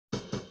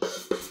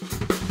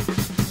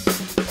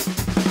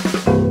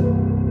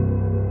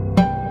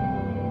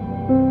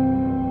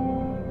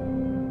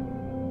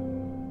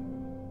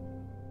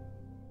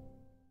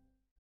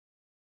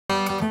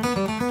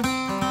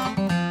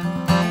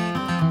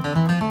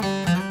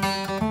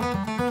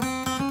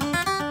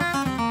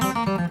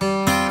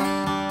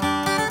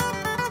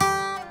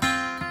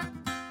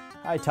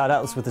Hi, Todd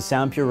Atlas with the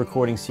Sound Pure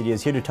Recording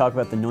Studios, here to talk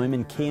about the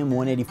Neumann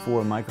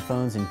KM184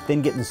 microphones and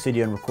then get in the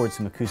studio and record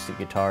some acoustic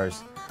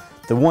guitars.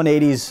 The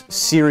 180s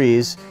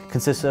series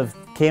consists of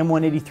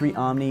KM183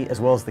 Omni as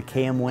well as the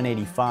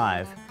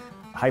KM185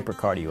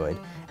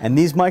 hypercardioid. And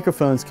these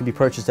microphones can be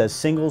purchased as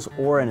singles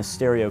or in a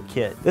stereo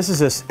kit. This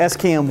is a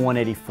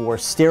SKM184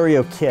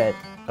 stereo kit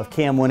of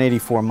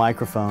KM184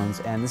 microphones,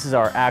 and this is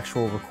our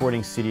actual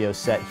recording studio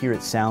set here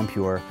at Sound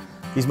Pure.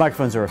 These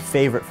microphones are a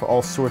favorite for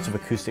all sorts of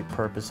acoustic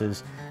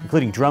purposes,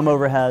 including drum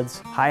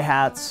overheads,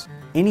 hi-hats,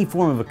 any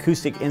form of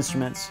acoustic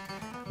instruments,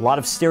 a lot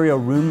of stereo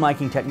room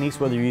miking techniques,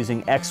 whether you're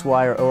using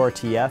XY or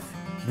ORTF.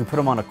 You can put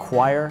them on a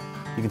choir,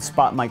 you can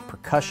spot mic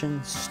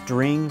percussion,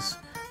 strings.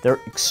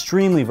 They're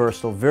extremely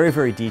versatile, very,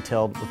 very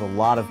detailed, with a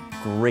lot of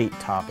great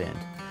top end.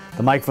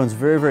 The microphone's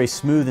very, very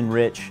smooth and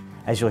rich,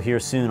 as you'll hear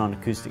soon on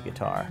acoustic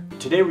guitar.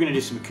 Today we're going to do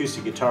some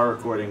acoustic guitar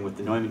recording with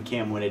the Neumann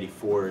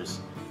KM184s.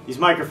 These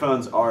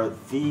microphones are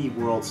the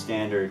world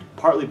standard,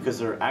 partly because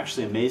they're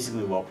actually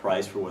amazingly well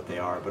priced for what they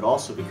are, but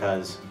also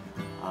because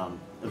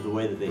of the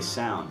way that they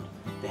sound.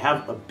 They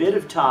have a bit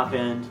of top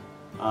end,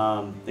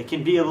 they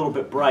can be a little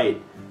bit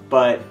bright,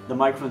 but the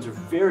microphones are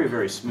very,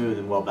 very smooth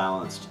and well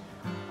balanced.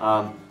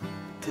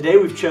 Today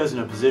we've chosen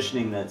a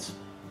positioning that's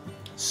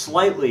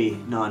slightly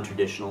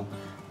non-traditional,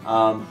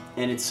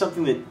 and it's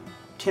something that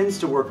tends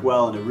to work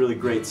well in a really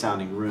great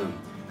sounding room.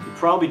 You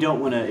probably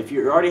don't want to, if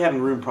you're already having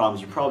room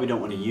problems, you probably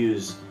don't want to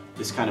use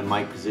this kind of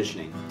mic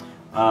positioning.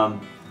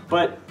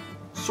 But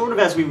sort of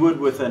as we would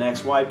with an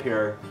XY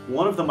pair,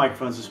 one of the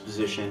microphones is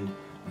positioned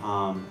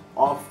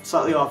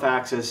slightly off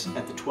axis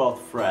at the 12th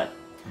fret,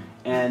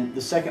 and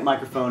the second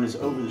microphone is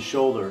over the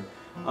shoulder.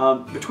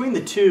 Between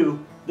the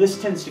two,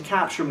 this tends to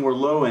capture more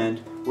low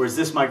end, whereas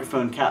this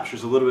microphone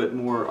captures a little bit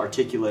more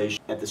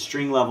articulation at the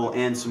string level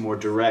and some more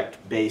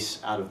direct bass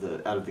out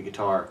of the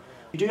guitar.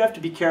 You do have to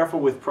be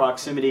careful with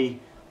proximity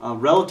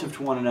relative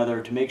to one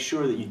another to make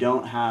sure that you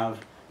don't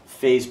have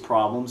phase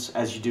problems,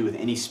 as you do with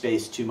any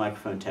Space 2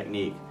 microphone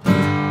technique.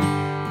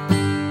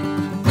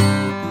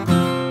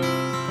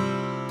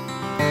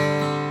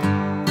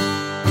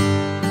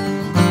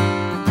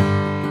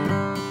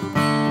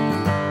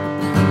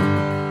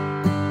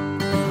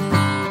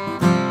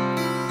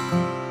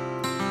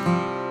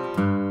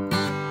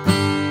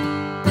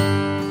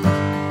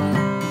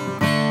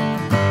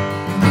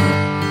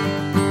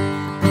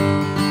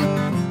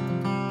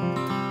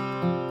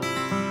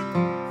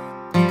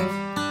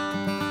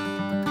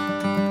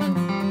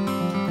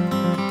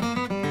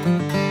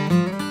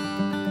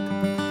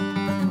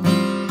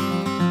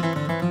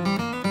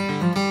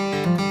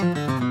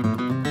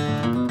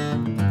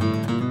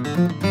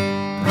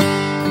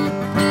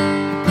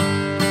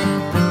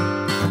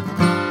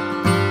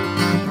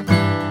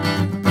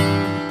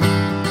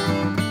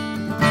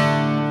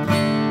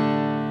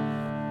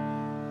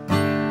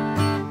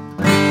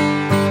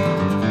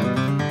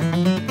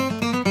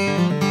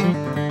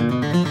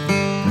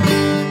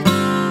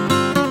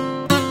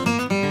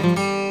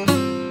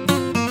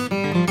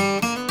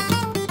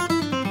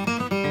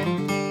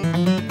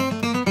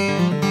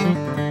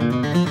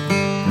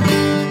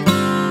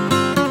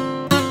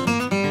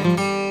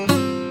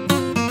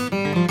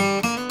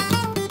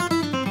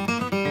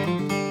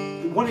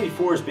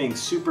 Is being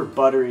super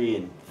buttery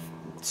and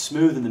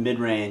smooth in the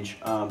mid-range,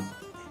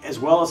 as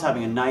well as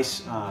having a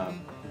nice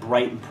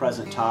bright and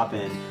present top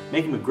end,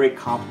 making them a great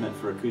complement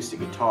for acoustic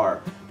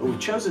guitar. But we've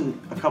chosen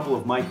a couple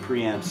of mic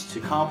preamps to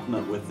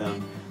complement with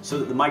them so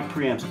that the mic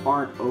preamps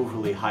aren't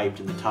overly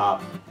hyped in the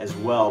top as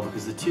well,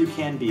 because the two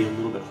can be a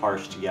little bit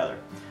harsh together.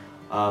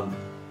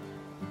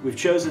 We've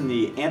chosen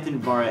the Anthony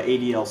Barra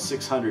ADL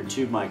 600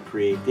 tube mic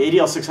preamp. The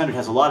ADL 600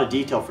 has a lot of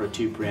detail for a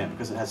tube preamp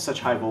because it has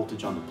such high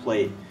voltage on the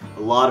plate. A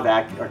lot of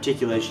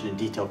articulation and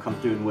detail come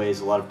through in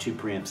ways a lot of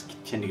tube preamps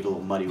tend to get a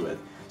little muddy with.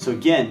 So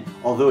again,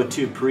 although a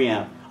tube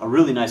preamp, a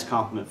really nice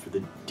complement for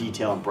the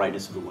detail and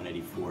brightness of the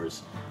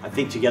 184s. I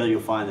think together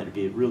you'll find that it'd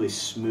be a really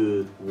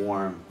smooth,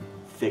 warm,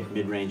 thick,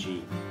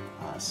 mid-rangey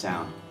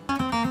sound.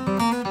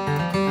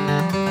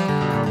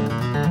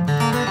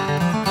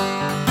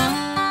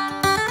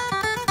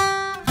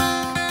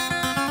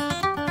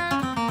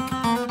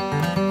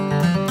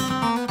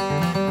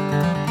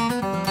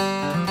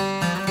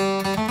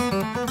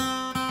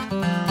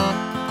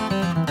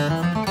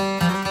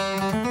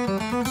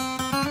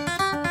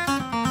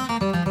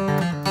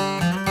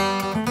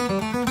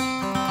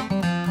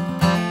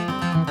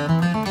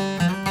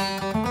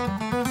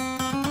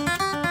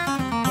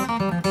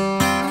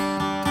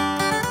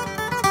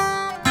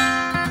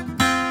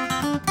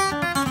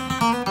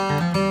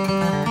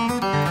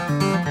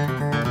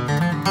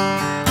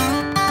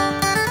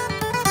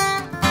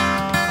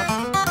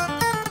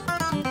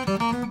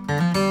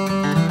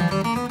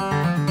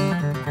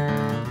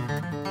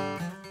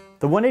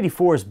 The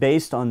 184 is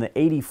based on the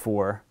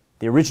 84,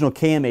 the original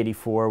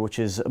KM84, which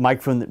is a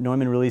microphone that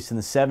Neumann released in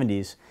the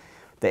 70s.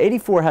 The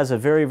 84 has a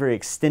very, very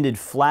extended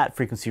flat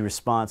frequency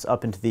response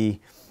up into the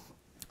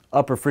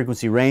upper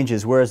frequency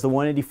ranges, whereas the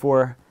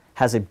 184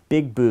 has a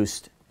big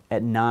boost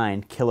at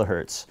 9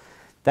 kilohertz.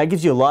 That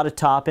gives you a lot of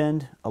top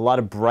end, a lot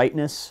of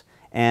brightness,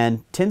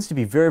 and tends to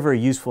be very, very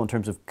useful in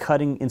terms of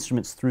cutting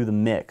instruments through the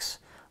mix.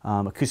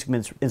 Acoustic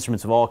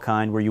instruments of all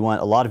kind where you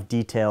want a lot of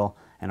detail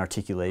and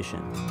articulation.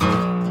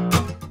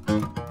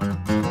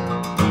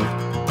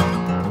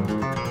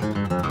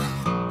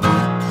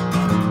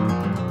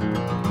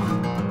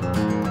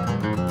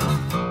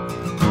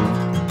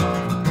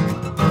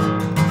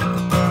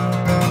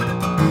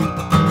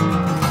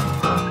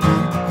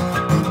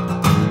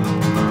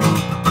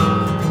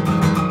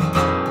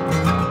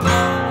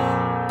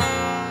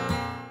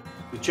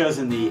 We've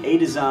chosen the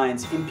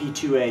A-Designs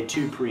MP2A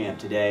tube preamp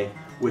today,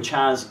 which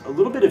has a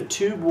little bit of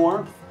tube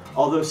warmth,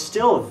 although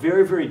still a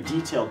very, very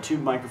detailed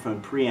tube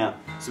microphone preamp,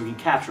 so we can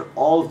capture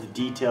all of the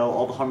detail,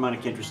 all the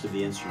harmonic interest of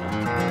the instrument.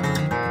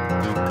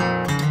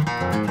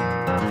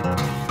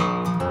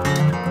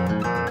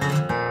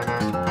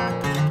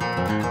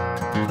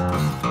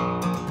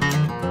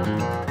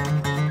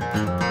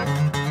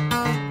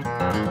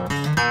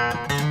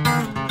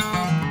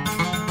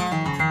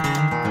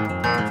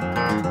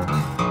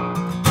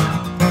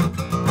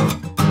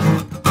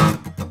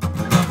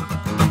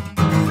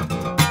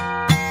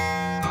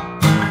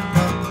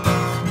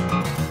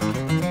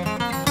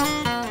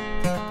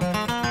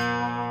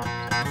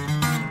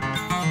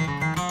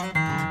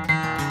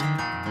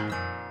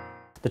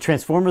 The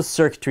transformerless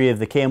circuitry of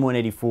the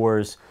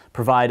KM184s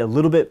provide a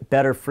little bit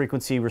better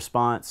frequency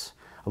response,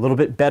 a little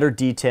bit better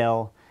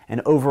detail,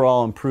 and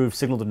overall improved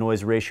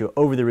signal-to-noise ratio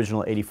over the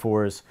original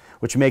 84s,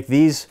 which make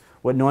these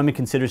what Neumann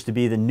considers to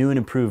be the new and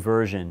improved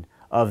version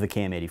of the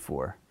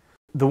KM84.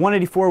 The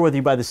 184, whether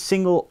you buy the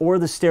single or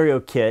the stereo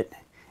kit,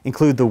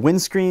 include the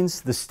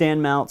windscreens, the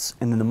stand mounts,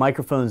 and then the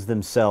microphones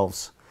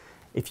themselves.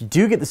 If you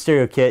do get the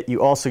stereo kit,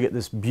 you also get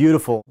this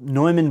beautiful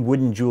Neumann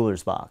wooden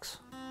jeweler's box.